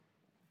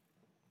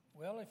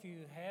Well, if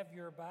you have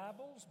your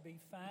Bibles, be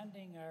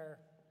finding our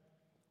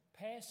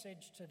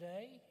passage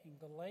today in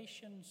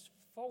Galatians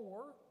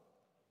 4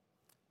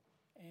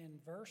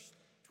 and verse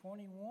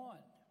 21.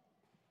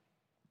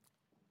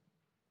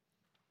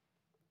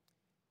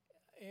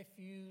 If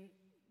you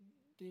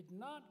did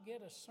not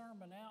get a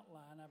sermon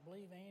outline, I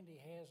believe Andy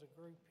has a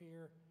group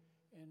here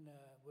and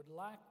would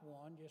like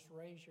one. Just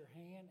raise your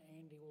hand.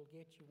 Andy will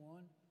get you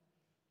one.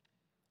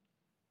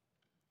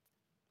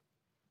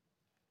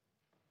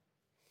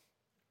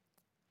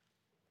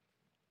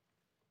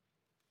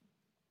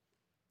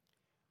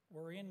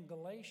 We're in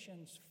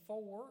Galatians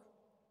 4.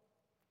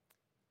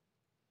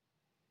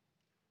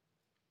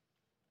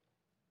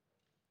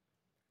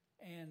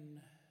 And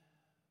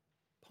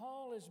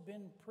Paul has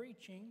been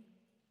preaching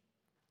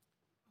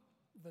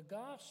the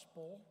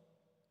gospel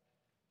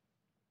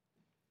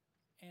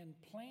and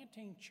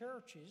planting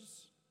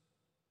churches,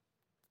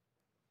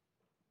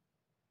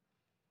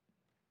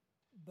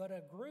 but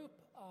a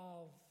group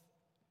of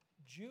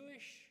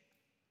Jewish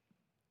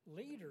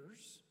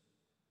leaders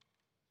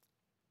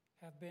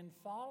have been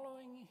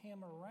following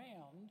him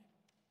around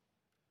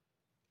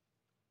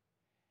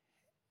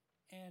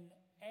and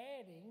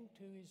adding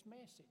to his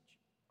message.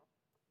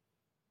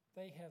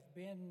 They have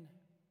been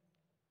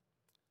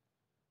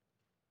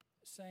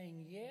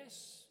saying,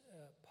 yes,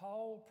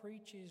 Paul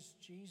preaches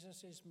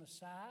Jesus is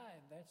Messiah,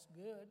 and that's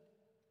good.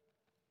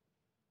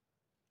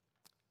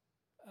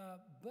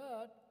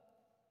 But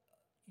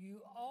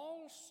you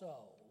also,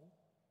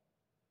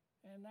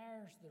 and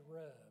there's the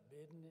rub,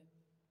 isn't it?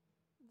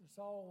 There's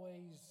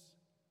always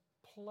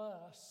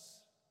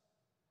plus,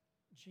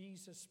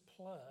 Jesus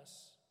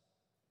plus.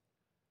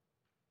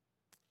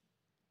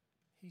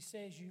 He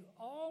says you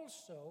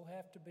also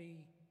have to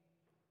be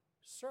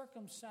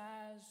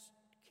circumcised,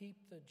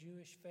 keep the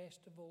Jewish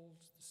festivals,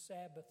 the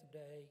Sabbath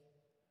day,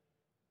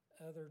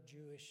 other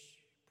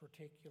Jewish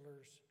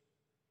particulars.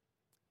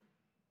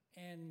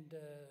 And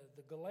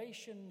the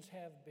Galatians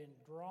have been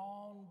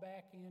drawn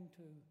back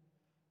into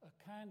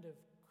a kind of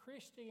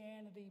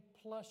Christianity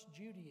plus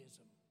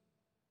Judaism,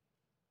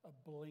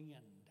 a blend.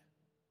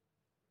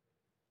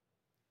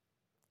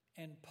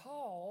 And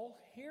Paul,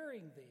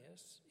 hearing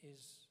this,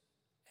 is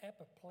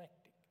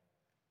apoplectic.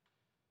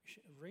 You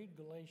should read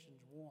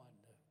Galatians 1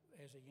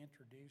 as he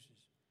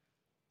introduces.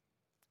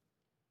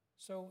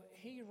 So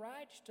he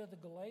writes to the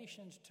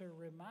Galatians to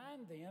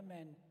remind them,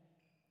 and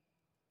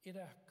it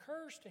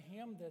occurs to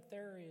him that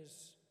there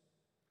is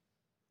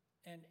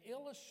an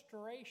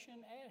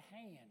illustration at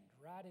hand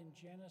right in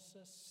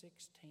Genesis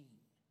 16.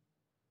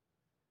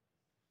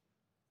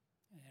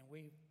 And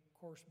we've, of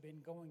course,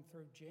 been going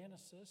through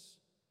Genesis.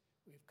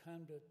 We've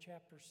come to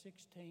chapter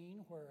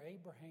 16 where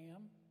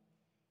Abraham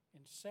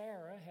and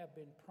Sarah have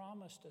been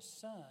promised a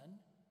son,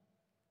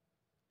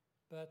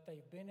 but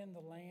they've been in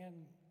the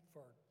land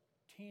for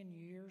 10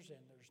 years and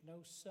there's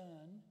no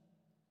son,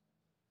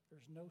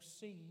 there's no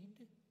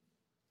seed.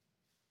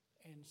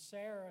 And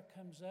Sarah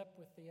comes up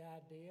with the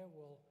idea,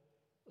 well,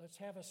 let's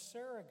have a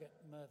surrogate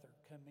mother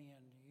come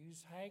in.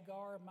 Use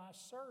Hagar, my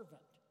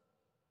servant.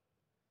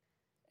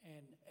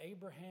 And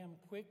Abraham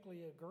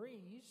quickly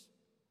agrees.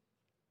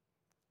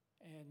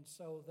 And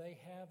so they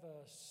have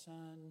a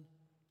son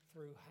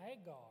through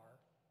Hagar,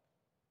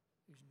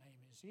 whose name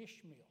is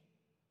Ishmael.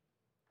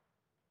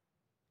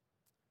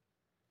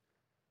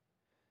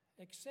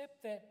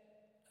 Except that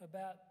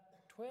about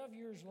 12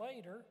 years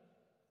later,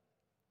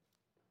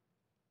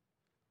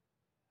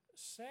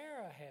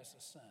 Sarah has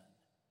a son.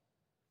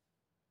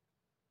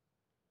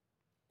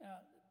 Now,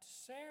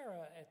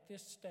 Sarah at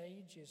this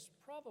stage is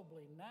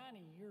probably 90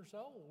 years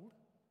old,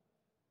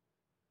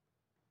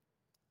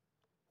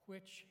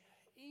 which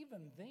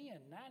even then,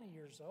 90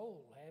 years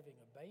old, having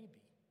a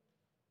baby.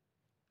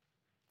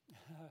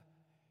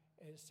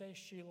 It says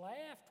she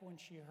laughed when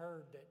she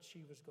heard that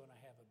she was going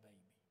to have a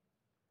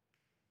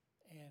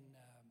baby. And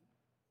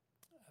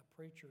a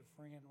preacher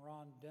friend,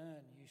 Ron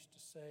Dunn, used to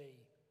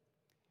say,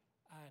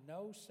 I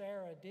know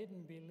Sarah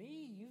didn't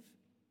believe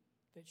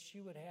that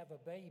she would have a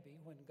baby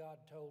when God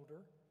told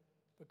her,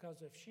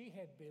 because if she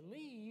had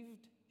believed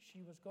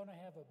she was going to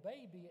have a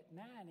baby at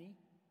 90,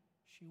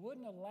 she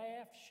wouldn't have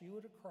laughed, she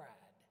would have cried.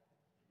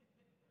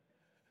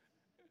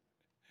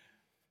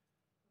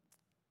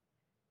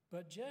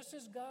 But just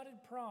as God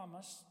had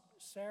promised,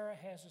 Sarah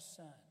has a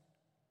son.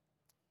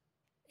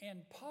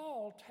 And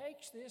Paul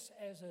takes this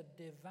as a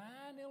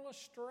divine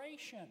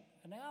illustration,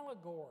 an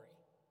allegory.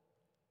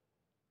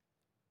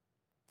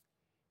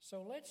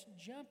 So let's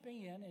jump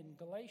in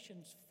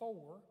Galatians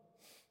 4,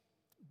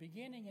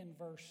 beginning in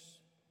verse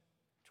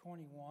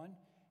 21,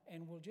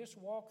 and we'll just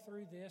walk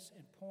through this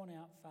and point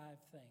out 5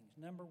 things.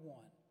 Number 1,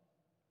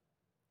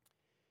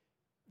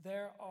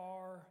 there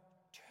are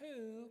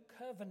 2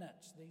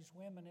 covenants. These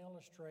women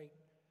illustrate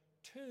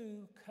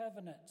 2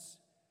 covenants.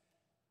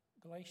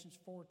 Galatians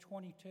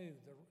 4:22.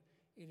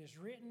 It is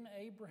written,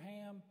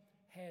 Abraham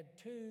had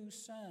 2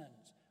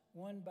 sons,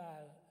 one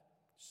by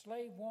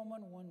slave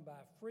woman, one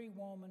by free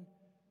woman,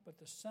 but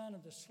the son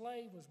of the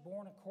slave was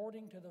born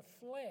according to the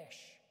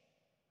flesh,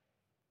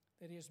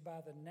 that is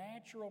by the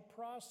natural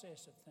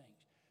process of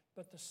things.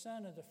 But the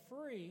son of the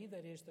free,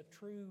 that is the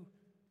true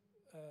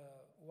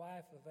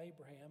wife of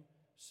Abraham,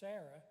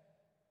 Sarah,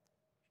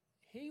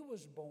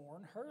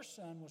 her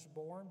son was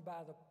born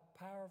by the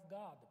power of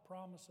God, the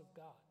promise of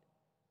God.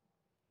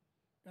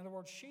 In other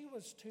words, she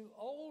was too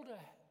old to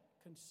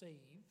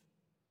conceive,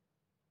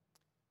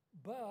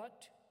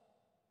 but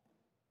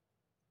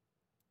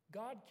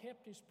God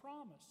kept his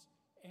promise,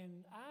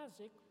 and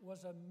Isaac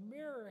was a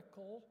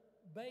miracle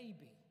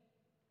baby,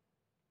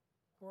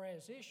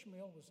 whereas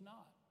Ishmael was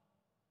not.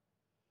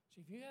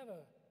 So if you have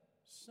a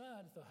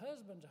son, if the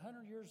husband's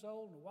 100 years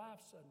old and the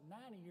wife's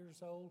 90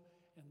 years old,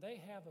 and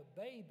they have a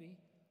baby,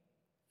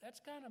 that's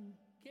kind of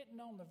getting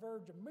on the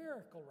verge of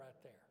miracle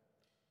right there.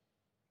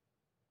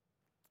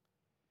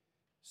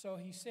 So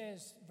he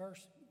says,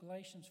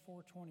 Galatians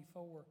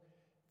 4:24,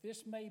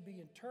 this may be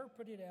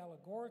interpreted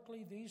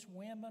allegorically. These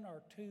women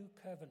are two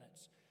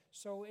covenants.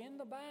 So in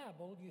the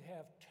Bible, you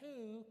have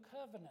two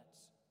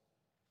covenants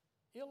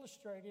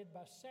illustrated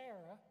by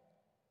Sarah,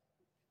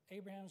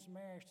 Abraham's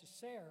marriage to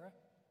Sarah,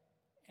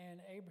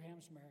 and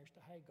Abraham's marriage to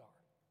Hagar.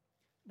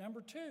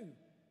 Number two,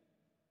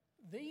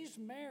 these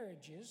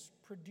marriages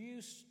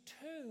produce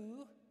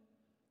two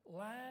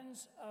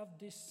lines of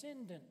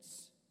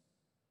descendants.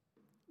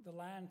 The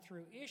line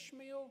through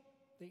Ishmael,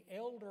 the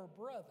elder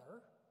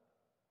brother,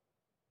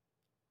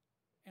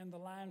 and the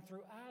line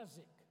through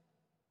Isaac,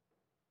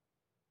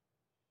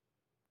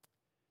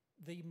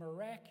 the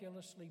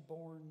miraculously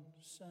born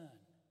son.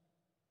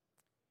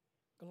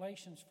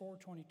 Galatians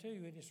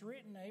 4:22, it is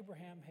written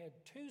Abraham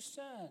had two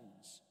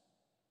sons,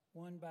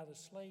 one by the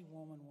slave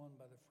woman, one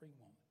by the free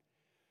woman.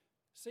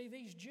 See,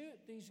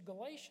 these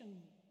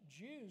Galatian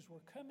Jews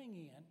were coming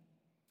in,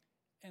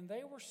 and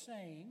they were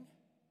saying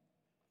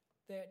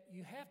that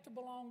you have to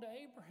belong to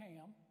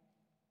Abraham,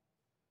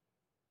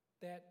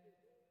 that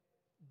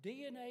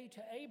DNA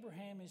to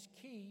Abraham is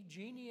key,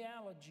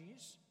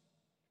 genealogies.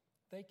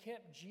 They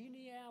kept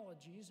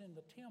genealogies in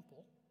the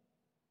temple.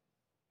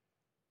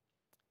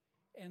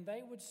 And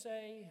they would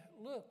say,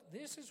 look,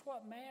 this is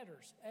what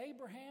matters.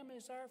 Abraham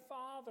is our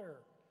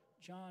father.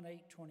 John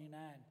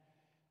 8:29.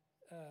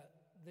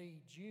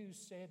 The Jews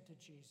said to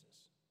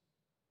Jesus,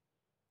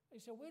 they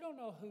said, we don't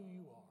know who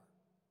you are.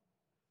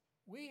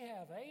 We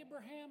have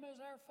Abraham as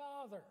our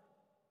father.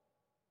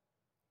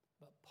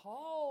 But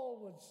Paul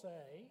would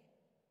say,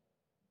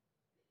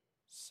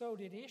 so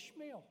did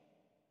Ishmael.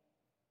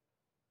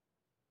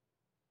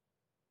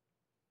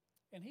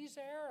 And he's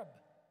Arab.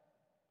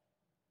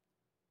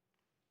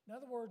 In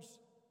other words,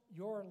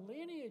 your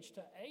lineage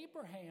to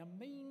Abraham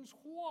means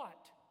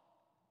what?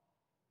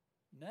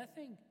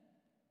 Nothing.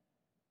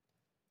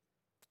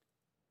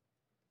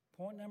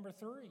 Point number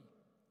 3.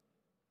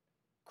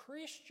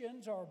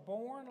 Christians are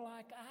born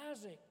like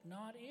Isaac,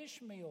 not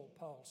Ishmael,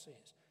 Paul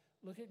says.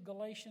 Look at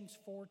Galatians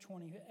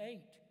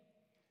 4:28.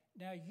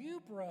 Now you,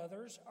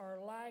 brothers, are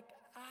like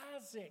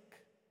Isaac,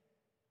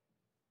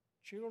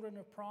 children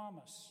of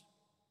promise.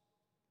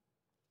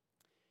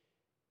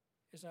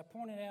 As I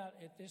pointed out,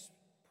 at this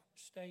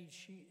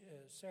stage,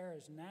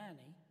 Sarah's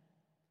 90,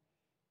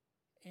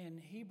 and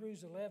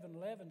Hebrews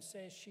 11:11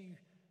 says she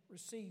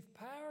received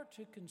power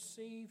to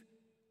conceive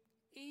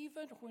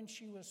even when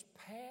she was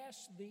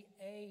past the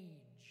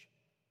age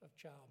of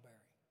childbearing.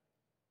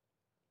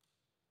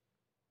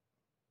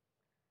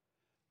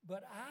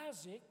 But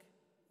Isaac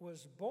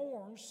was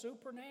born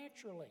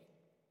supernaturally.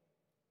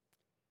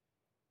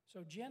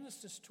 So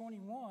Genesis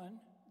 21,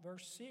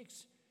 verse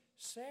 6,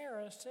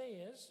 Sarah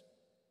says,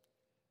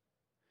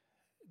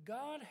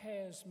 God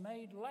has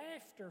made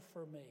laughter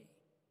for me.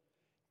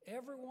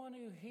 Everyone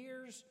who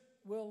hears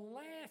will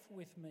laugh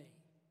with me.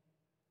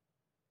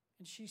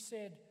 And she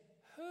said,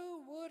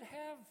 who would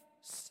have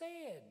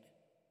said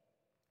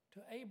to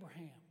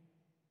Abraham,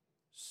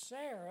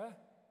 Sarah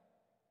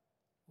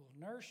will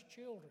nurse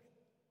children?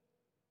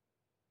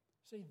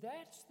 See,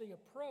 that's the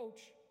approach,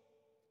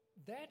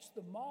 that's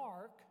the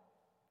mark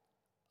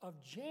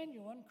of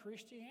genuine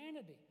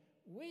Christianity.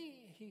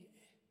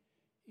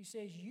 He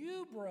says,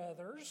 you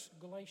brothers,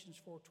 Galatians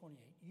 4:28,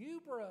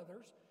 you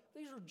brothers,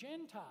 these are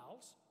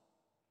Gentiles,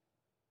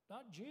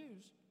 not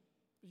Jews,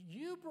 but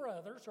you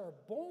brothers are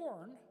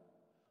born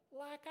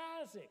like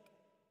Isaac,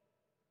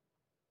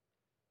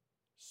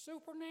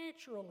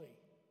 supernaturally.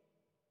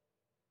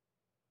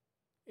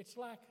 It's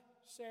like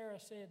Sarah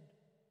said,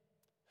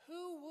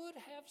 who would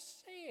have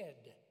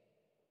said,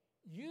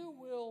 you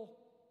will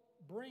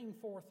bring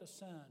forth a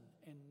son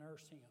and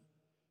nurse him?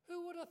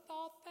 Who would have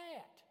thought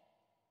that?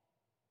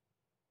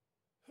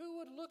 Who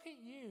would look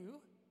at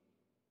you,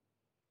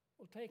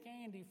 we'll take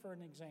Andy for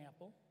an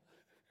example,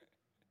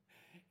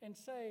 and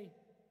say,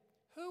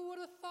 who would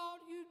have thought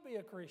you'd be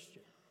a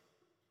Christian?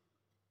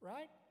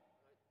 Right?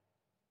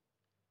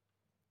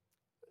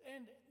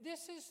 And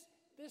this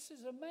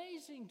is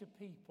amazing to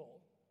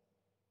people,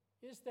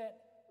 is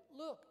that,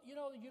 look, you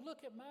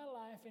look at my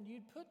life and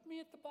you'd put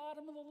me at the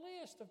bottom of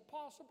the list of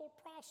possible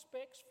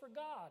prospects for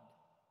God.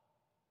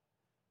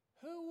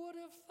 Who would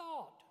have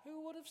thought?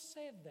 Who would have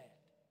said that?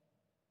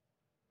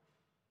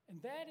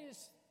 And that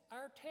is,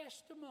 our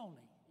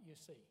testimony, you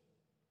see.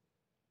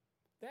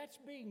 That's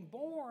being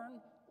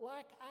born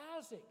like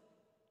Isaac,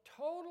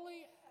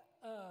 totally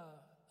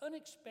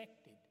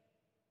unexpected.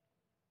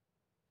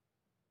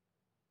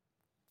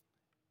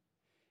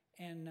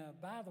 And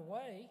by the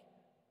way,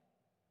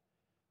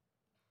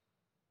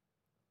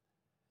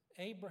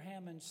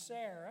 Abraham and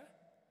Sarah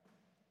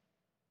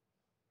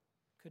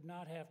could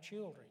not have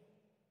children.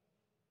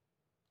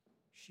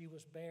 She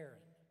was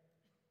barren,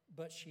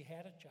 but she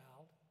had a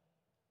child.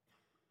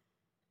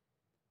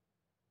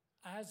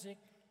 Isaac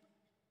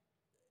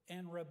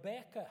and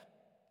Rebekah,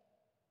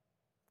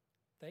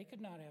 they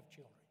could not have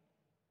children.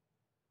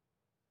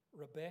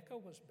 Rebekah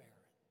was barren.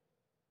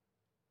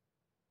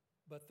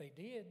 But they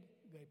did.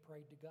 They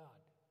prayed to God.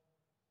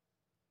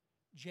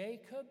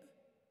 Jacob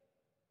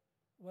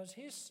was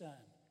his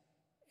son,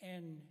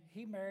 and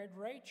he married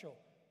Rachel.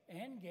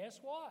 And guess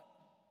what?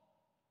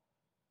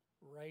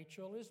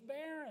 Rachel is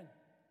barren.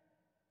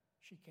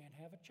 She can't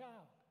have a child.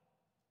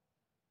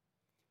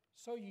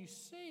 So you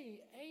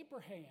see,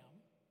 Abraham,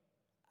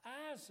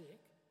 Isaac,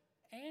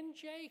 and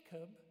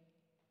Jacob,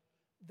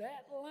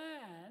 that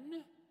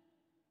line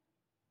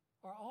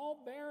are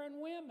all barren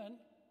women,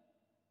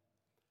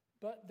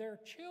 but their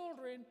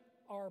children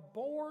are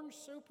born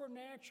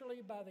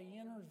supernaturally by the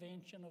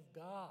intervention of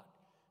God.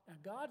 Now,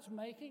 God's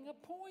making a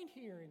point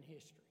here in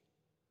history.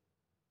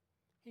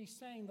 He's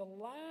saying the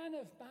line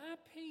of my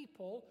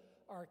people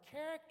are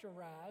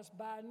characterized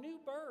by a new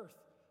birth,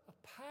 a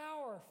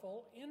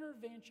powerful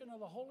intervention of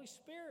the Holy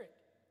Spirit,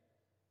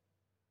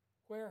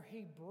 where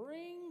He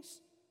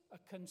brings a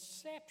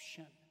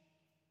conception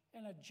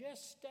and a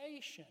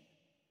gestation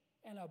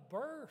and a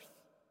birth,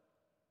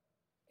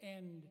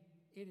 and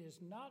it is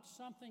not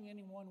something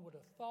anyone would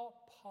have thought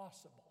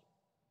possible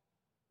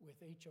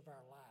with each of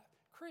our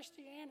lives.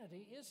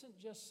 Christianity isn't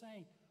just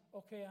saying,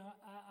 okay,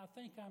 I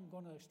think I'm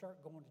going to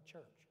start going to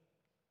church.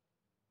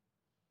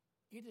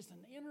 It is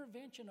an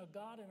intervention of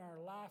God in our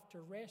life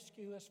to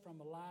rescue us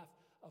from a life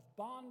of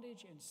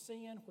bondage and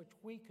sin which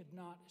we could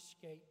not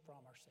escape from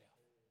ourselves.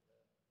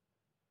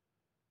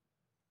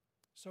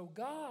 So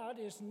God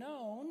is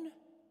known,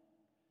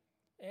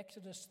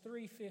 Exodus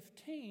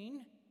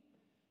 3:15,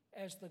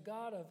 as the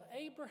God of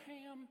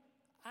Abraham,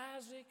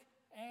 Isaac,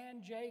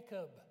 and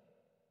Jacob.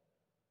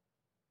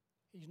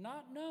 He's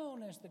not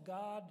known as the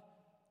God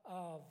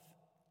of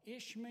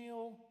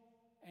Ishmael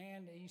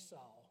and Esau,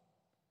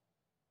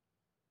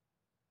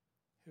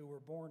 who were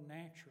born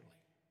naturally.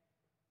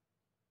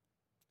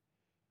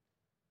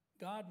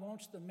 God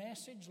wants the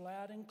message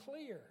loud and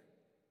clear.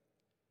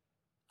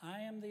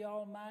 I am the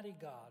Almighty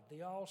God,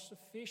 the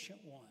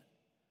all-sufficient one.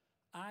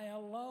 I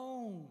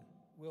alone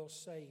will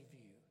save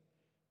you.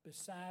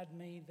 Beside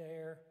me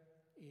there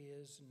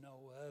is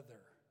no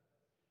other.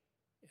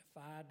 If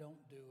I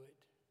don't do it,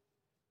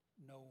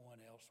 no one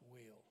else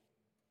will.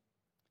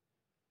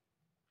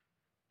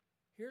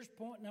 Here's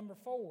point number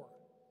 4.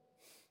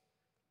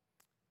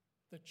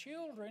 The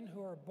children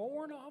who are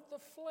born of the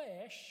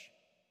flesh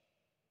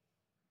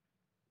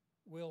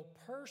will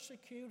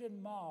persecute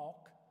and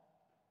mock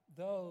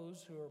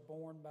those who are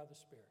born by the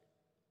Spirit.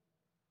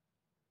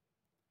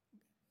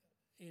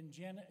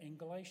 In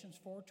Galatians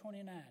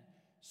 4:29.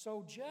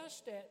 So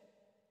just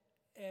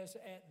as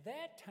at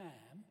that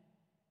time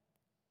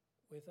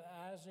with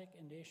Isaac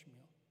and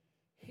Ishmael,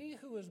 he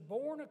who was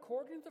born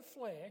according to the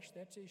flesh,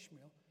 that's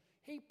Ishmael,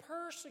 he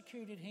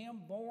persecuted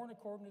him born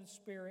according to the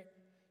Spirit,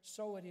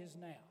 so it is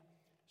now.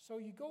 So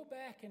you go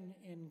back in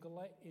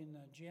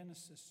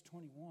Genesis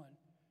 21,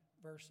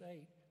 verse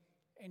 8,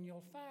 and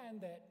you'll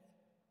find that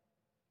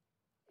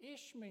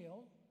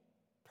Ishmael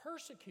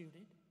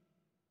persecuted,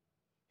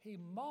 he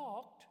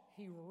mocked,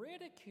 he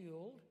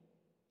ridiculed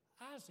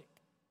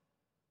Isaac,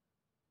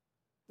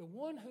 the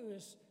one who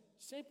is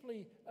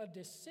simply a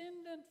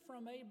descendant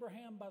from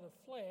Abraham by the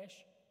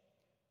flesh.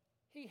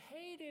 He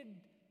hated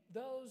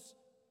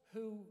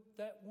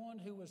that one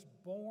who was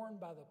born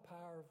by the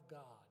power of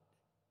God.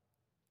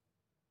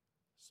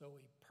 So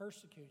he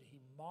persecuted, he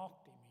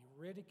mocked him, he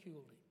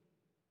ridiculed him.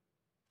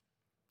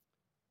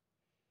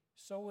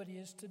 So it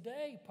is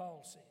today,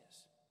 Paul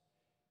says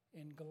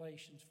in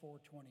Galatians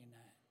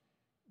 4:29.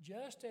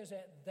 Just as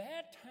at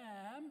that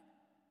time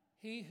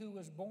he who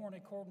was born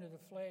according to the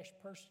flesh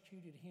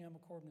persecuted him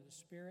according to the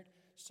Spirit,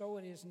 so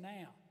it is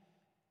now.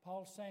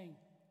 Paul's saying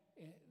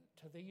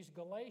to these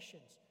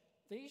Galatians,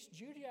 these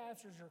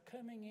Judaizers are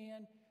coming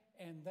in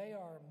and they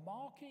are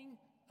mocking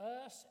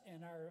us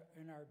and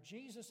our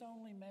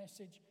Jesus-only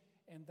message,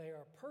 and they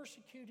are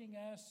persecuting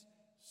us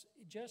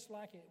just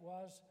like it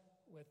was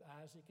with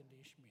Isaac and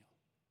Ishmael.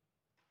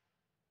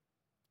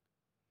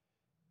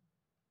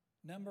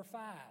 Number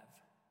 5,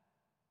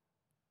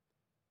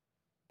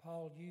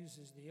 Paul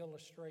uses the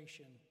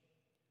illustration,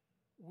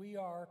 we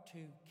are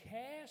to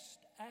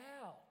cast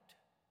out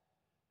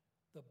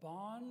the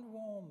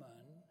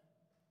bondwoman.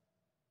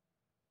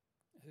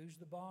 Who's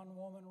the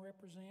bondwoman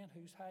represent?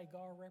 Who's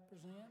Hagar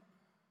represent?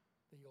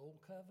 The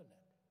Old Covenant.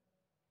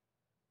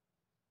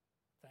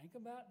 Think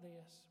about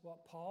this.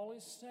 What Paul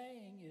is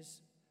saying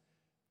is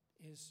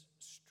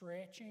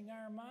stretching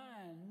our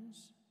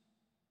minds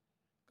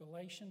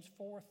Galatians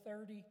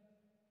 4:30.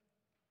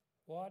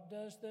 What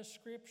does the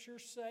Scripture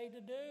say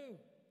to do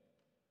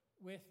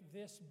with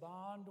this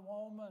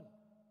bondwoman,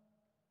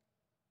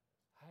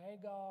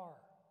 Hagar,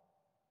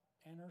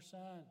 and her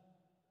son?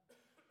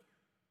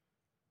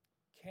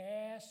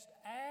 Cast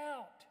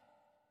out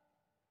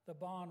the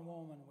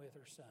bondwoman with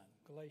her son.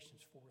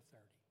 Galatians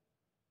 4:30.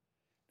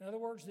 In other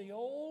words, the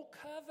old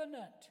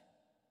covenant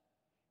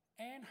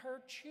and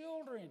her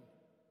children,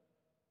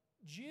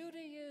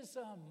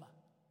 Judaism.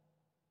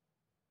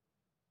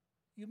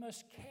 You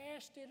must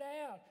cast it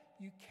out.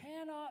 You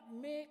cannot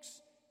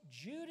mix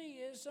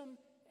Judaism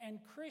and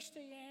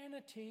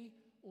Christianity,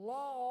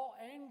 law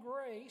and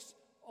grace,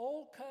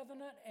 Old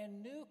Covenant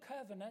and New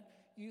Covenant.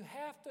 You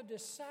have to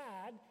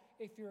decide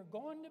if you're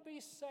going to be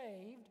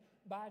saved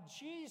by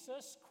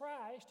Jesus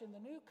Christ in the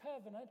New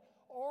Covenant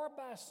or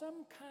by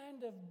some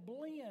kind of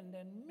blend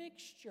and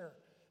mixture,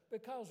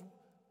 because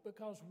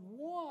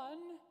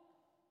one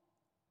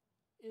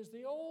is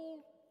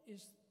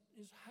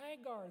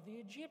Hagar, the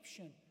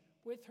Egyptian,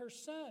 with her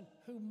son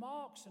who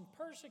mocks and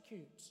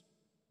persecutes.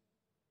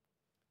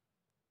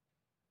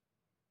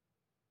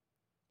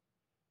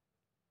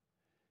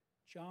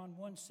 John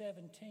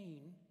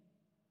 1:17,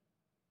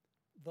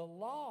 the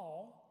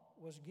law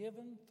was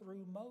given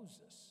through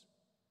Moses,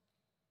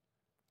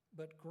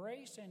 but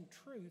grace and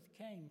truth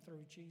came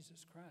through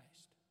Jesus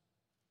Christ.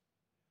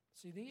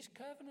 See, these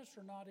covenants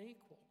are not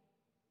equal.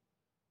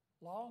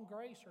 Law and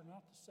grace are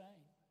not the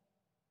same.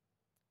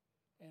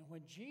 And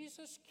when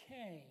Jesus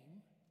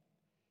came,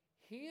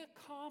 he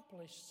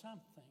accomplished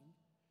something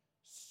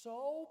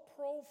so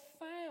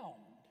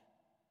profound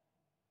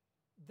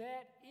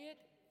that it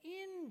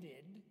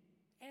ended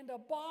and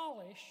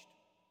abolished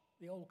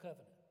the old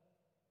covenant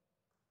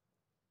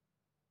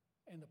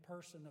in the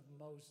person of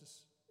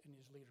Moses and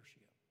his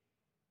leadership.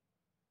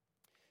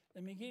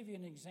 Let me give you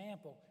an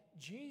example.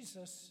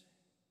 Jesus,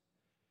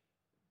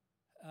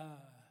 a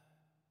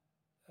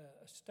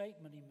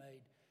statement he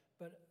made,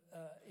 but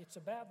it's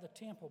about the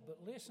temple. But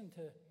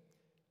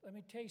let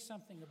me tell you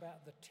something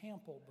about the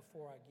temple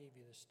before I give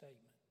you the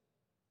statement.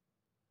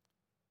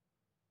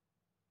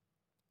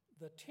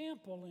 The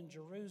temple in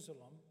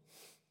Jerusalem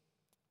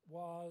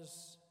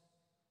was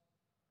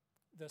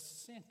the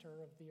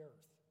center of the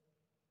earth.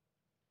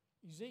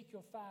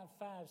 Ezekiel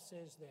 5:5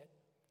 says that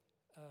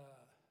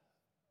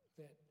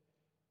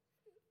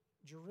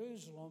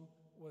Jerusalem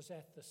was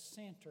at the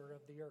center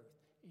of the earth.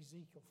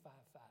 Ezekiel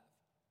 5:5.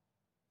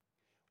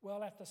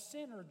 Well, at the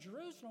center of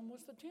Jerusalem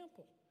was the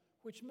temple,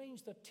 which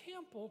means the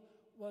temple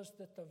was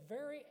at the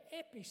very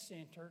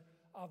epicenter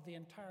of the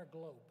entire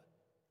globe.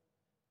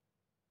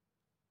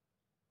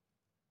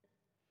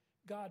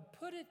 God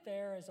put it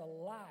there as a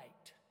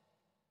light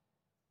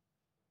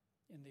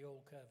in the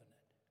Old Covenant.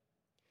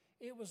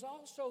 It was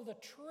also the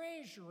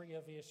treasury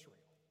of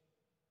Israel,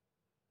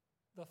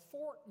 the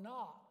Fort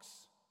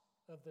Knox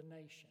of the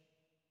nation.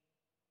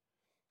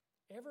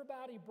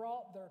 Everybody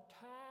brought their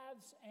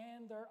tithes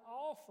and their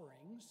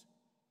offerings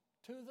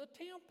to the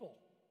temple.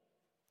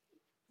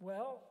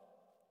 Well,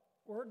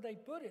 where'd they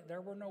put it?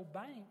 There were no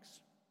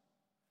banks.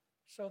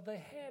 So they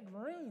had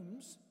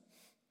rooms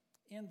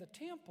in the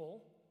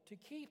temple to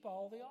keep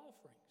all the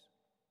offerings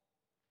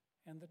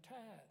and the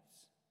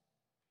tithes.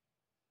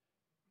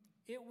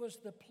 It was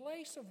the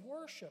place of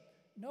worship.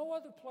 No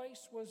other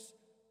place was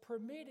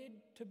permitted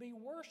to be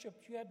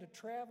worshiped. You had to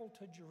travel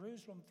to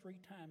Jerusalem 3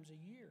 times a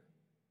year.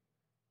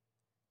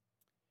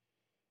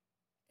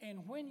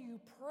 And when you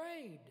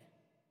prayed,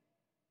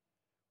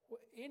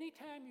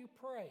 anytime you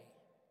pray,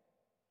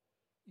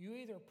 you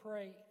either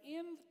pray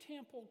in the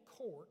temple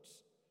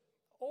courts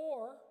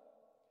or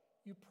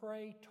you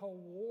pray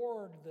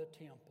toward the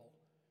temple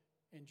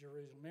in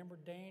Jerusalem. Remember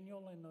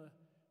Daniel in the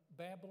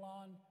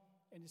Babylon?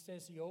 And it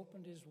says he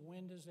opened his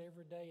windows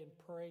every day and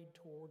prayed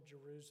toward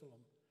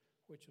Jerusalem,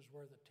 which was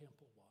where the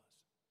temple was.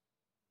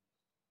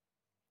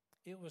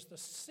 It was the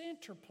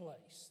center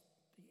place,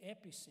 the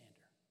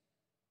epicenter.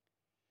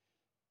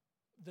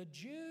 The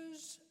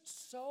Jews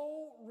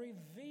so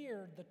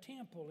revered the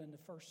temple in the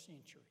first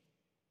century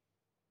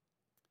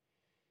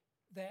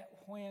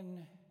that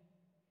when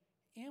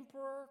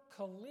Emperor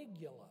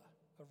Caligula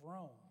of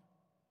Rome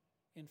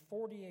in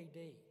 40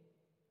 AD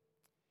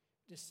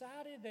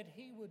decided that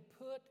he would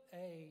put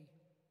a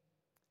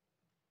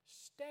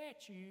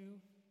statue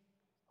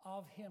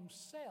of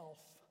himself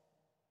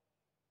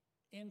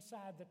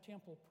inside the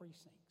temple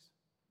precincts.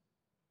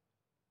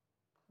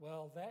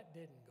 Well, that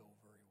didn't go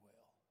very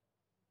well.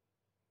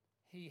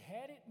 He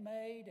had it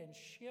made and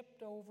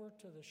shipped over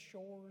to the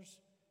shores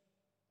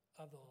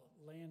of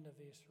the land of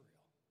Israel.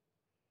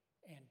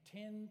 And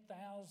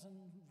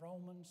 10,000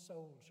 Roman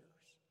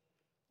soldiers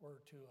were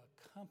to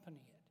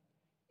accompany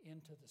it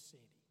into the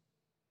city.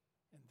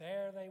 And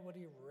there they would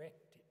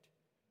erect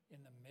it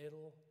in the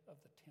middle of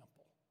the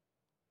temple,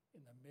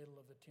 in the middle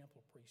of the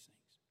temple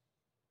precincts.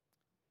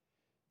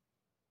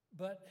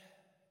 But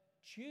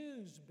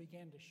Jews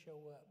began to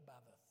show up by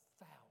the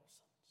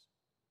thousands.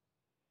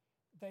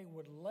 They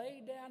would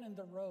lay down in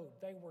the road.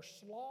 They were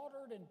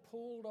slaughtered and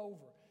pulled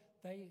over.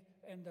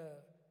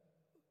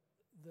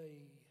 the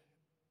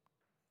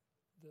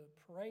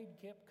parade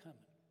kept coming.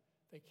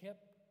 They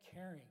kept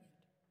carrying it.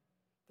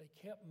 They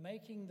kept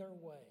making their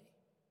way.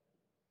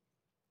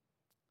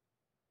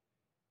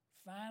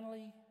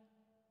 Finally,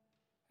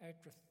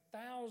 after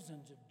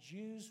thousands of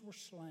Jews were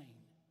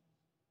slain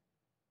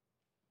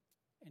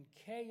and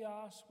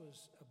chaos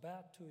was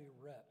about to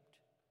erupt,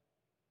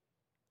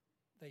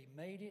 they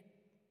made it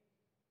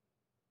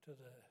to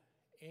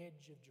the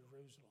edge of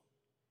Jerusalem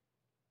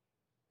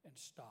and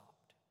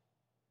stopped.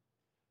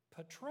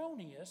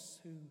 Petronius,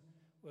 who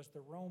was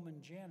the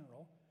Roman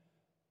general,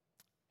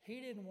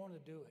 he didn't want to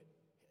do it.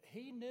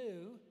 He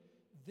knew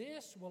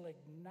this will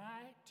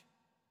ignite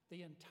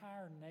the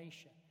entire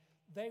nation.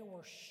 They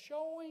were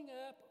showing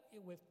up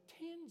with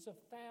tens of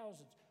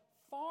thousands,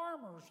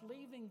 farmers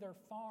leaving their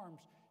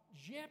farms,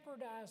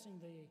 jeopardizing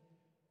the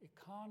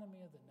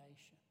economy of the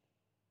nation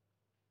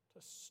to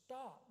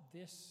stop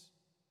this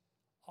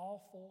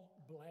awful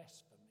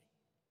blasphemy.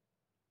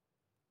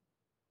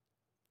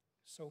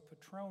 So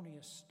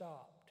Petronius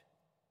stopped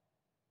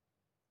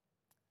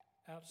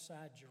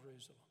outside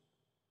Jerusalem.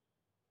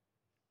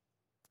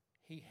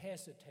 He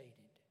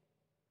hesitated.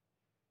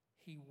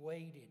 He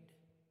waited.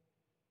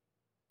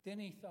 Then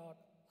he thought,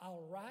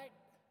 I'll write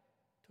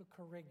to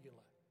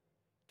Caligula,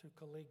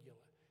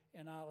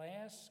 and I'll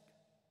ask,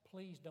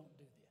 please don't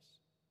do this.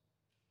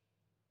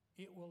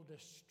 It will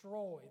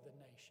destroy the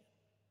nation.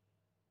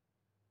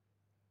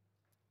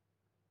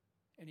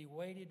 And he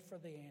waited for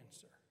the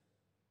answer.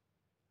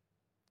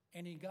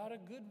 And he got a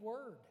good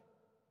word.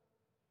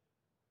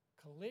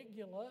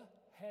 Caligula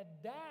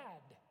had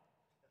died.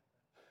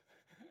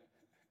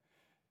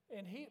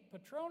 And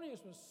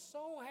Petronius was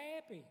so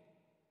happy.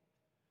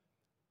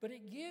 But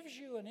it gives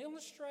you an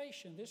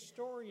illustration, this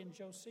story in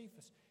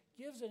Josephus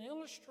gives an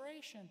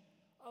illustration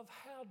of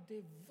how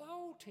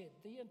devoted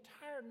the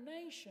entire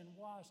nation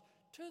was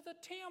to the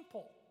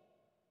temple.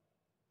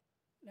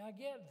 Now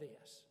get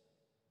this.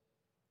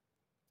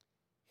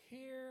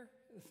 Hear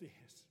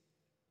this.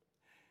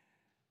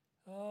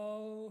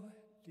 Oh,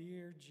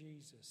 dear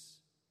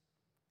Jesus.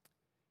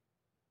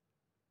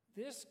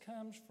 This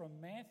comes from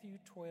Matthew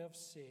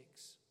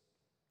 12:6.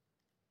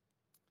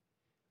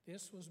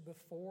 This was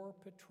before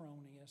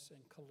Petronius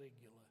and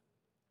Caligula.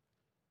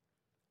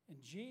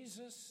 And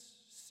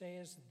Jesus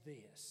says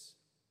this.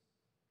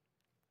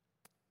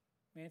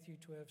 Matthew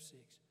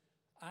 12:6.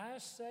 I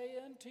say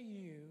unto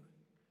you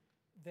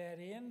that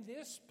in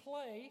this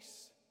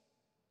place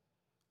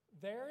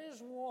there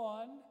is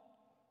one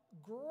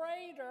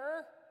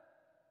greater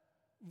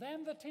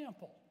than the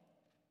temple.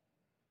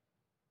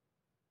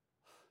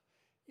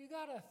 You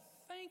got to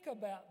think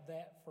about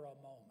that for a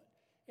moment.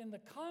 In the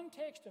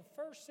context of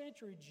first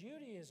century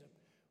Judaism,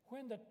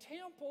 when the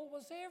temple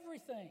was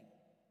everything.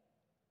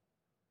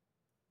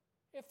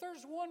 If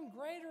there's one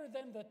greater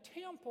than the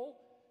temple,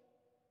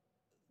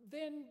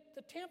 then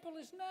the temple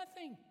is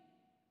nothing.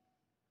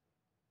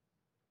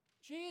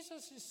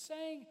 Jesus is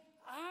saying,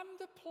 I'm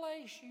the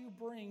place you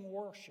bring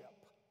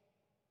worship.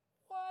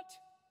 What?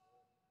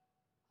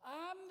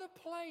 I'm the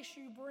place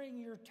you bring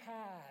your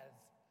tithe.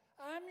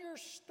 I'm your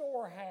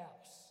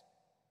storehouse.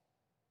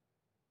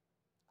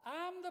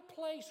 I'm the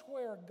place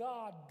where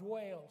God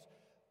dwells.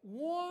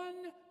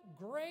 One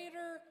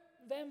greater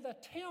than the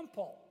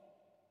temple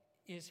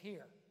is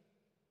here.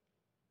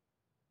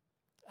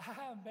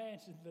 I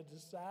imagine the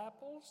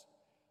disciples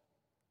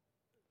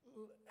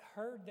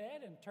heard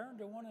that and turned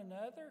to one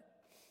another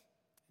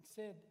and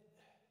said,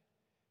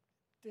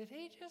 did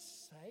he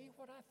just say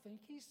what I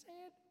think he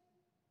said?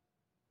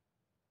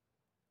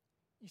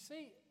 You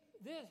see,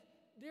 this,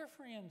 dear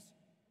friends,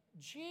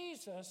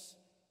 Jesus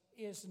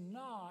is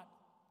not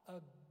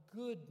a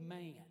good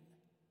man.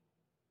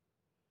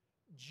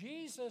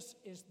 Jesus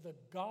is the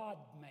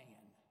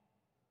God-man.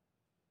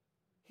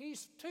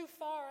 He's too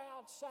far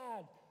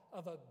outside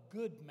of a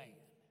good man.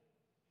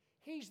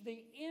 He's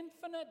the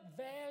infinite,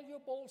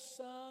 valuable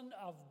Son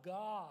of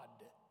God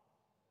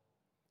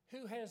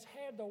who has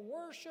had the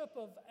worship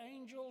of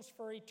angels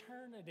for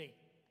eternity.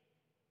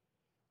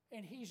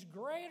 And he's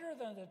greater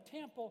than the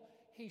temple.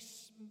 He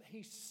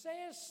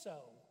says so.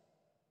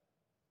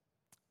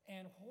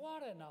 And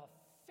what an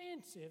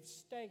offensive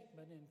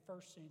statement in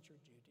first century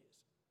Judaism.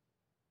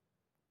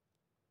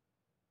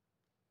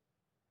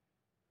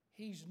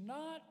 He's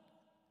not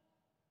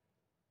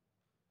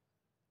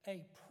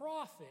a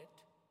prophet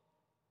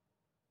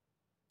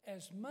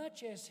as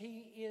much as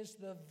he is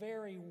the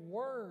very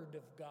Word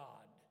of God.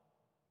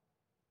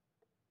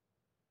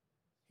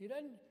 He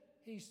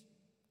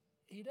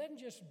doesn't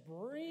just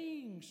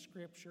bring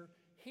Scripture,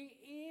 he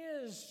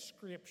is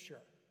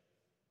Scripture.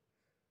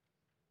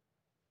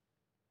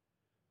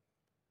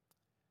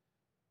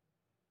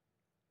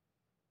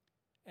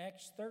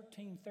 Acts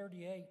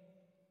 13:38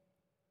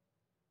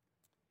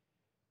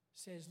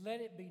 says, let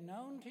it be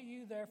known to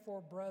you,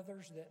 therefore,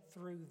 brothers, that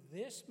through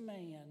this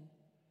man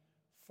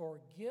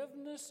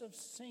forgiveness of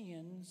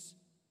sins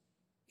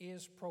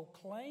is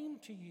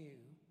proclaimed to you,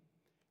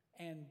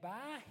 and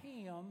by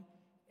him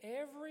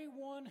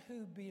everyone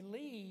who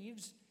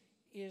believes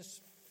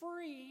is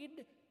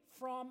freed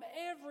from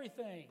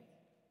everything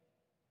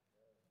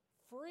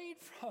freed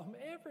from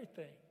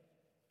everything.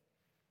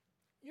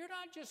 You're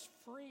not just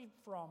freed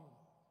from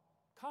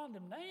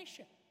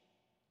condemnation.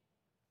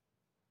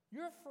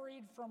 You're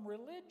freed from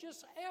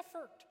religious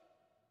effort.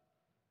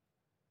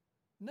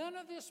 None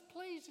of this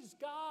pleases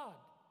God.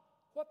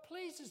 What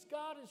pleases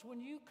God is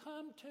when you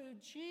come to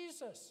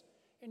Jesus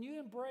and you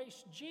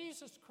embrace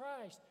Jesus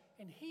Christ,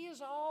 and He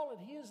is all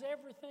and He is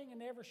everything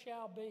and ever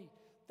shall be.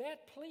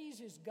 That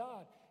pleases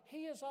God.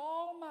 He is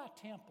all my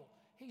temple.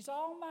 He's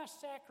all my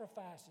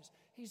sacrifices.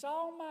 He's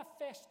all my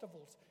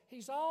festivals.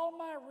 He's all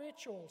my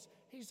rituals.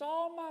 He's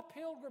all my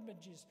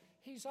pilgrimages.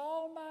 He's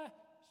all my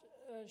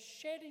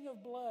shedding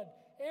of blood.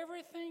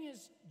 Everything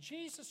is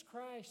Jesus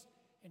Christ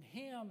and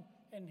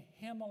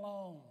Him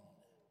alone.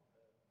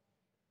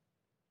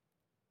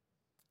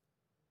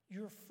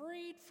 You're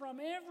freed from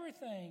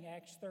everything,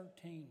 Acts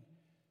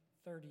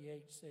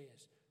 13:38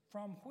 says,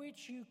 from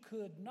which you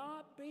could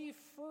not be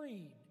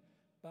freed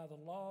by the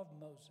law of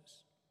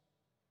Moses.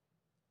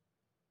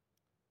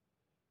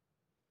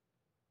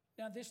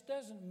 Now, this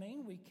doesn't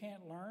mean we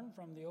can't learn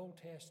from the Old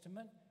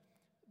Testament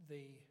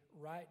the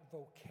right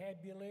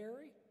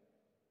vocabulary,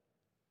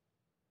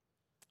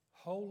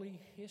 holy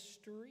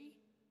history,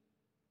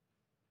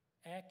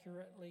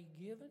 accurately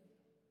given,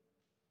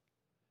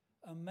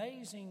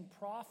 amazing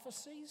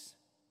prophecies.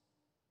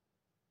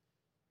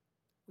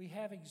 We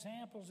have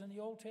examples in the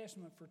Old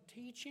Testament for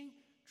teaching,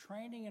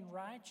 training in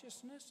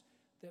righteousness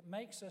that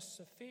makes us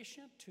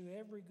sufficient to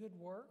every good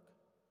work.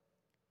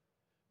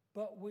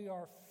 But we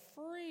are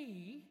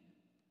free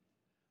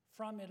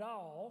from it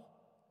all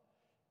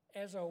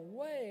as a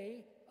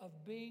way of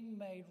being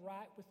made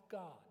right with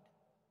God.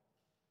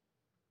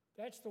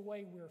 That's the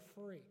way we're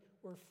free.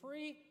 We're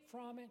free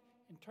from it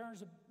in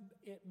terms of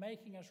it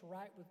making us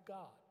right with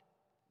God.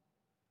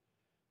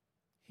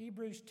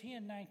 Hebrews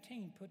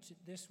 10:19 puts it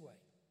this way.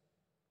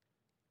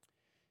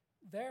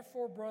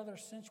 Therefore,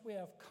 brothers, since we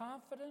have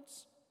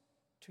confidence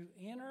to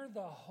enter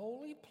the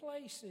holy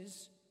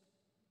places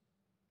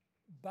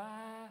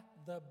by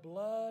the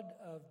blood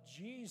of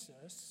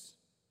Jesus,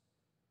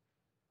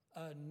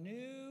 a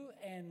new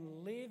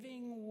and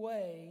living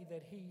way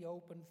that He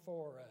opened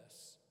for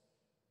us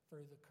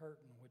through the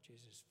curtain, which is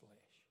His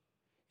flesh.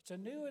 It's a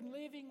new and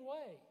living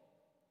way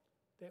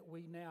that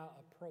we now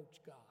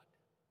approach God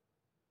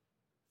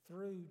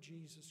through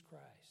Jesus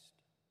Christ.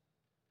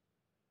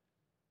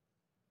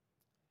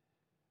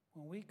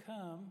 When we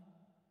come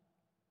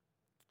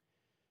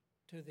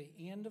to the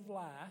end of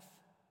life,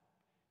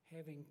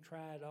 having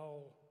tried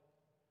all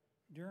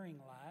during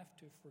life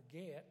to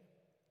forget,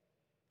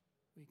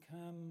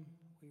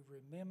 we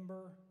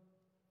remember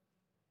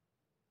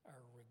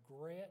our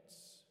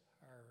regrets,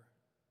 our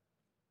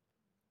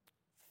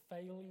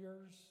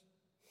failures.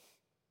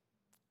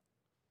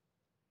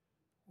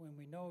 When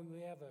we know we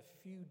have a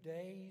few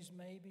days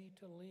maybe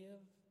to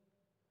live,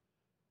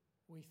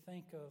 we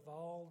think of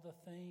all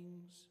the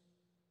things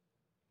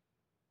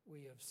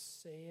we have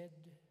said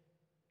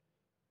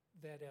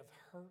that have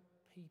hurt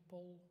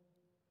people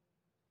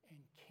and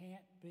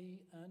can't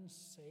be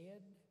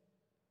unsaid.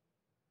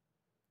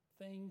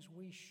 Things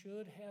we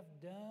should have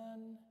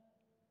done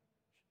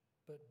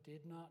but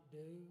did not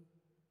do.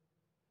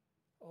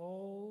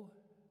 Oh,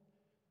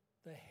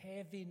 the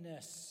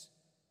heaviness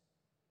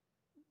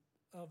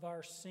of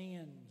our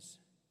sins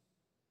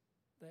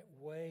that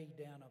weigh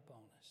down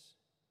upon us.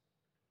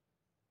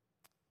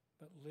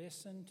 But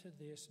listen to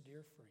this,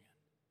 dear friend.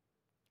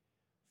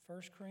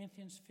 1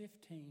 Corinthians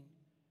 15,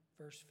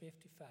 verse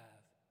 55.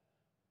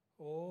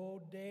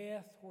 Oh,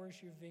 death,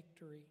 where's your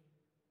victory?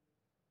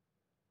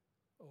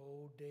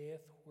 Oh,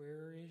 death,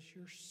 where is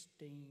your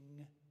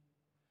sting?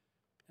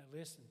 Now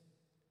listen,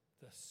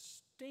 the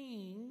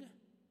sting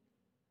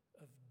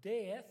of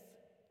death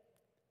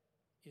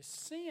is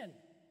sin.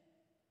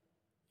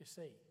 You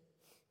see,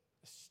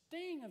 the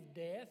sting of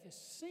death is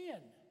sin.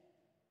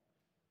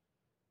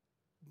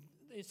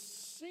 It's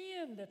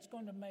sin that's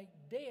going to make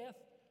death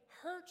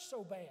hurt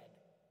so bad.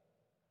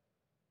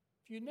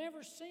 If you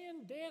never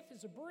sin, death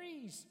is a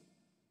breeze.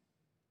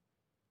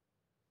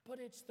 But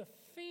it's the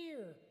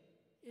fear,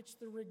 it's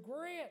the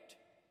regret.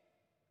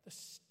 The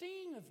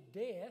sting of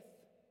death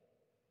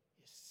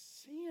is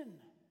sin.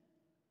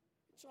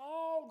 It's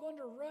all going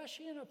to rush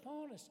in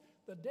upon us.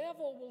 The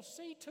devil will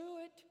see to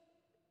it.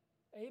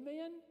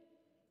 Amen?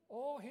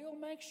 Oh, he'll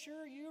make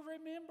sure you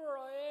remember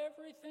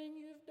everything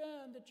you've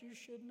done that you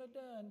shouldn't have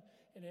done,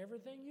 and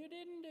everything you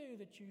didn't do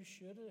that you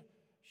should have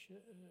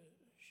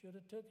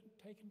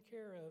taken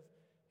care of.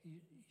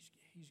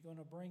 He's going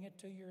to bring it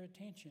to your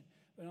attention.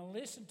 But now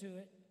listen to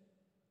it.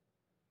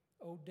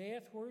 O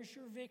death, where's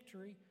your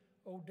victory?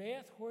 O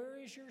death, where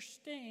is your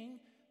sting?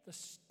 The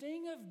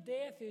sting of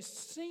death is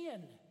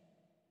sin.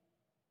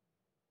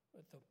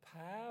 But the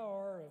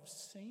power of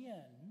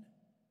sin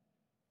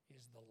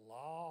is the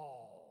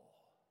law.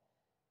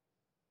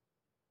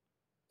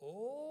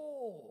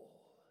 Oh.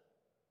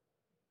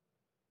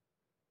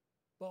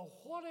 But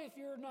what if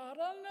you're not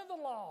under the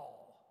law?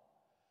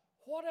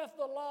 What if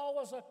the law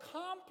was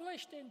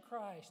accomplished in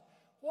Christ?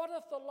 What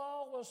if the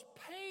law was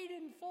paid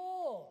in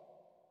full?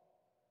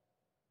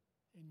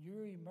 and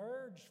you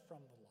emerge from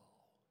the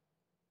law.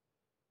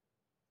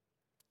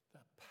 The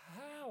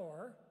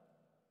power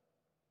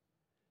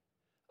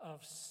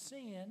of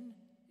sin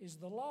is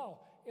the law.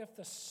 If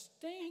the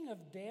sting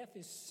of death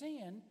is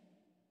sin,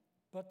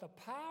 but the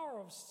power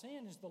of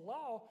sin is the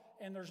law,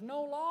 and there's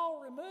no law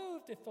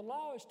removed if the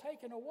law is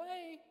taken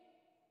away,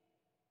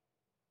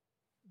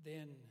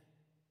 then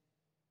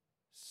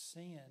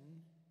sin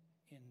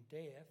in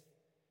death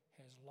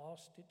has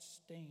lost its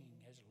sting,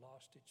 has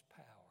lost its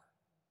power.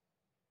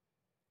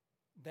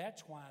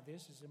 That's why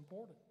this is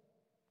important.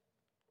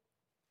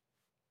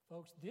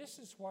 Folks, this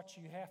is what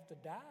you have to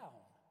die on.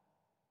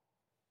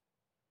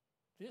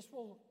 This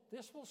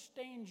will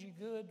stand you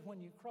good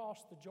when you cross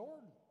the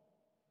Jordan.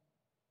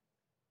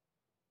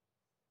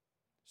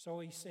 So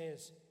he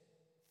says,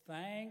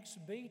 thanks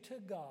be to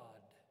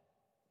God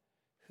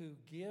who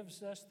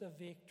gives us the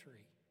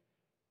victory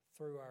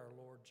through our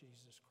Lord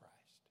Jesus Christ.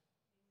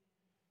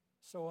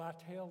 So I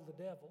tell the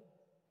devil,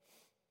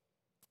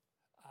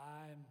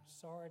 I'm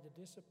sorry to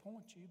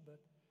disappoint you, but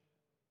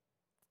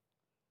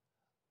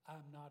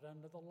I'm not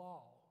under the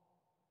law.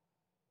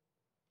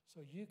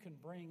 So you can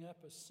bring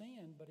up a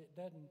sin, but it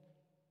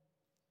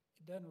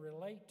doesn't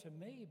relate to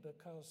me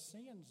because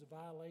sin's a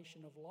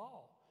violation of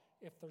law.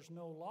 If there's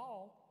no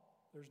law,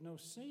 there's no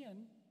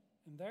sin,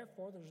 and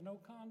therefore there's no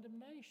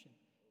condemnation.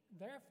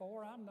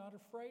 Therefore, I'm not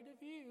afraid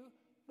of you,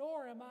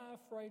 nor am I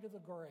afraid of the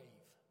grave.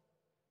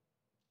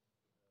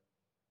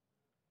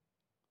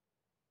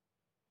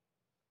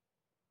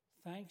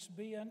 Thanks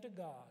be unto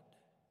God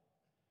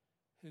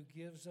who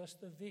gives us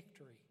the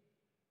victory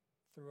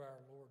through our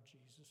Lord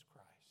Jesus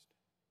Christ.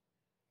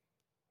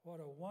 What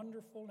a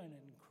wonderful and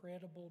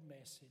incredible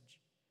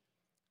message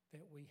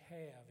that we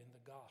have in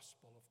the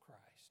gospel of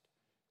Christ.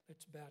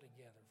 Let's bow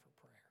together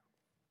for prayer.